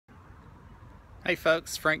Hey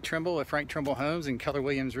folks, Frank Trimble with Frank Trimble Homes and Keller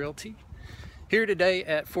Realty. Here today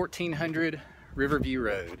at 1400 Riverview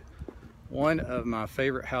Road. One of my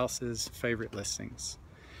favorite houses, favorite listings.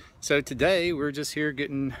 So today we're just here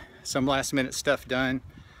getting some last minute stuff done.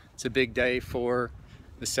 It's a big day for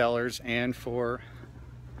the sellers and for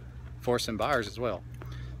some buyers as well.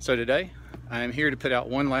 So today I am here to put out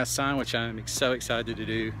one last sign, which I'm so excited to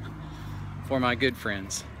do for my good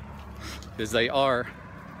friends, because they are,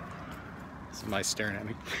 somebody's staring at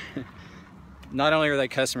me. Not only are they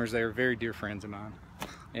customers, they are very dear friends of mine.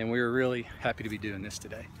 And we are really happy to be doing this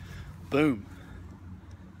today. Boom.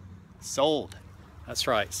 Sold. That's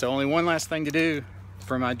right. So only one last thing to do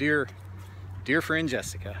for my dear friend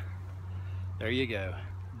Jessica. There you go.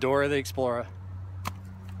 Dora the Explorer.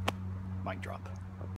 Mic drop.